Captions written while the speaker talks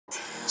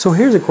So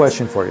here's a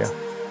question for you.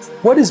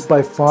 What is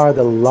by far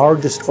the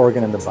largest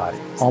organ in the body?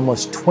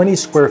 Almost 20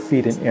 square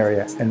feet in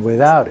area, and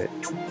without it,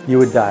 you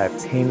would die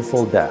a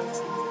painful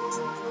death.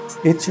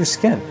 It's your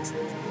skin.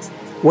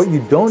 What you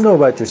don't know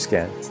about your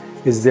skin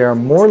is there are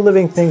more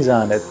living things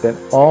on it than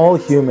all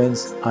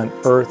humans on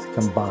Earth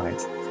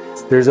combined.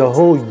 There's a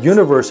whole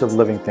universe of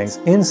living things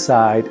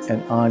inside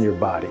and on your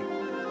body.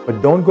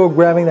 But don't go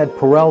grabbing that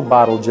Purell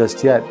bottle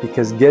just yet,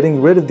 because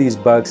getting rid of these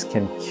bugs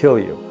can kill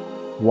you.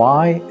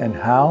 Why and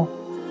how?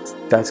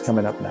 That's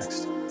coming up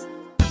next.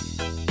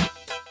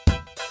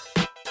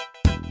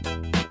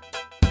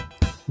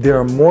 There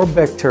are more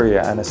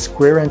bacteria on a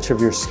square inch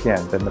of your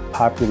skin than the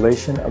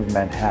population of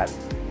Manhattan.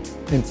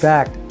 In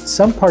fact,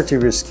 some parts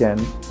of your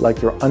skin,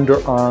 like your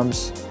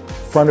underarms,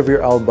 front of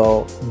your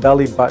elbow,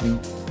 belly button,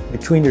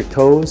 between your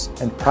toes,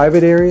 and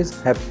private areas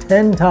have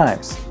 10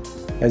 times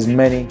as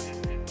many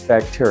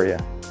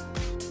bacteria.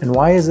 And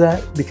why is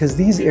that? Because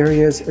these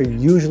areas are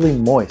usually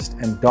moist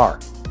and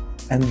dark.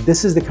 And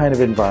this is the kind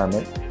of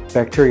environment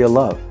bacteria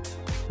love,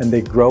 and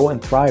they grow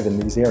and thrive in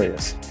these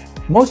areas.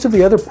 Most of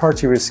the other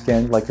parts of your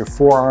skin, like your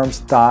forearms,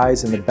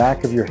 thighs, and the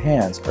back of your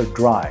hands, are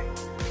dry.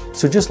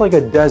 So just like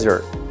a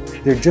desert,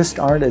 there just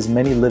aren't as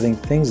many living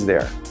things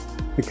there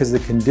because the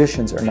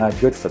conditions are not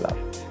good for them.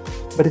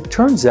 But it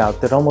turns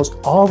out that almost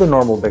all the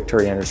normal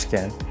bacteria in your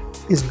skin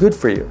is good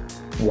for you.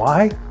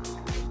 Why?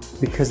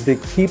 Because they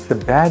keep the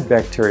bad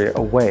bacteria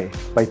away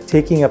by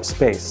taking up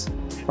space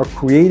or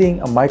creating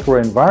a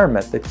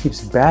microenvironment that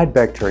keeps bad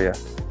bacteria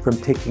from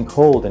taking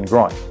hold and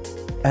growing.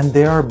 And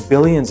there are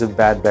billions of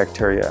bad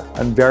bacteria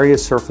on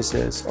various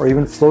surfaces or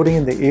even floating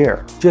in the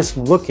air, just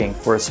looking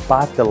for a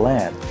spot to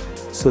land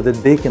so that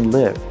they can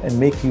live and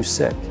make you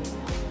sick.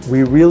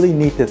 We really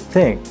need to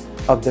think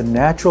of the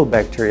natural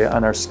bacteria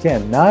on our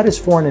skin not as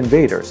foreign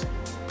invaders,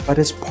 but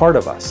as part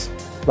of us,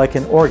 like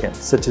an organ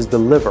such as the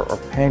liver or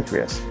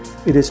pancreas.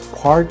 It is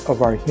part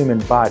of our human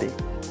body,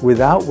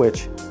 without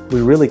which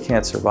we really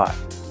can't survive.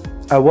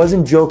 I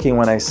wasn't joking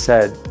when I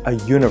said a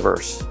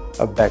universe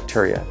of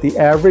bacteria. The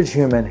average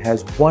human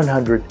has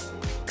 100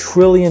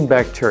 trillion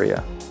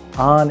bacteria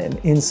on and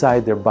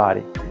inside their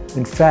body.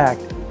 In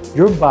fact,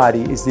 your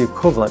body is the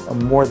equivalent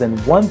of more than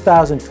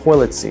 1,000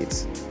 toilet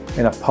seats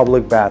in a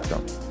public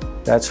bathroom.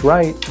 That's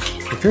right.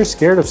 If you're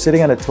scared of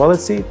sitting on a toilet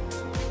seat,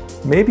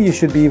 maybe you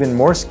should be even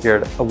more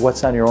scared of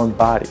what's on your own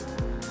body.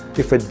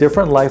 If a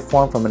different life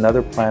form from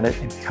another planet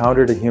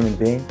encountered a human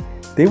being,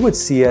 they would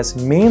see us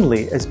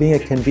mainly as being a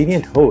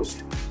convenient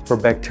host for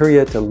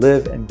bacteria to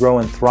live and grow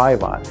and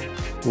thrive on,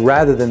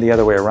 rather than the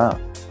other way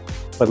around.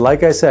 But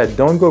like I said,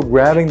 don't go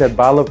grabbing that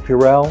bottle of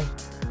Purell,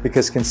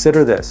 because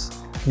consider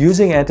this.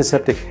 Using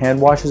antiseptic hand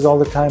washes all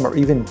the time or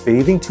even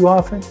bathing too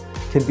often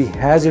can be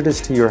hazardous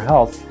to your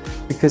health,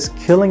 because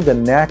killing the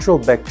natural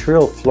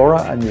bacterial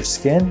flora on your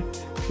skin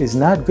is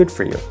not good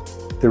for you.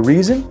 The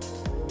reason?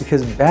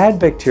 Because bad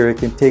bacteria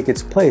can take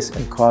its place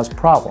and cause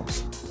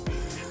problems.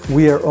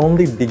 We are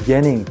only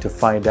beginning to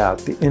find out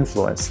the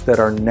influence that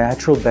our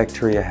natural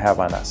bacteria have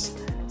on us.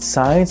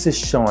 Science is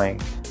showing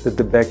that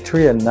the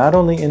bacteria not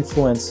only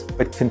influence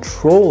but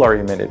control our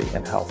immunity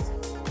and health.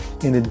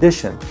 In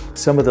addition,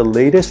 some of the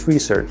latest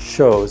research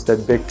shows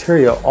that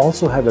bacteria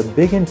also have a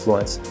big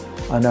influence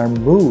on our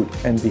mood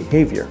and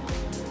behavior.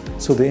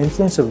 So the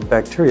influence of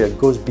bacteria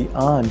goes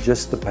beyond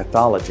just the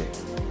pathology.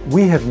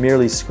 We have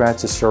merely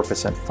scratched the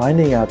surface on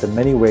finding out the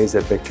many ways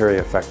that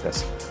bacteria affect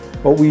us.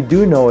 What we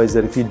do know is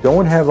that if you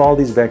don't have all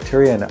these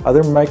bacteria and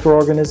other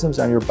microorganisms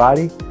on your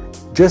body,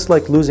 just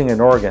like losing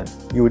an organ,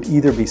 you would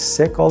either be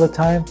sick all the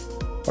time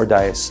or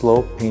die a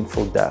slow,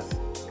 painful death.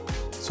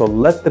 So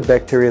let the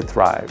bacteria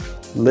thrive.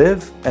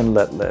 Live and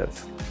let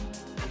live.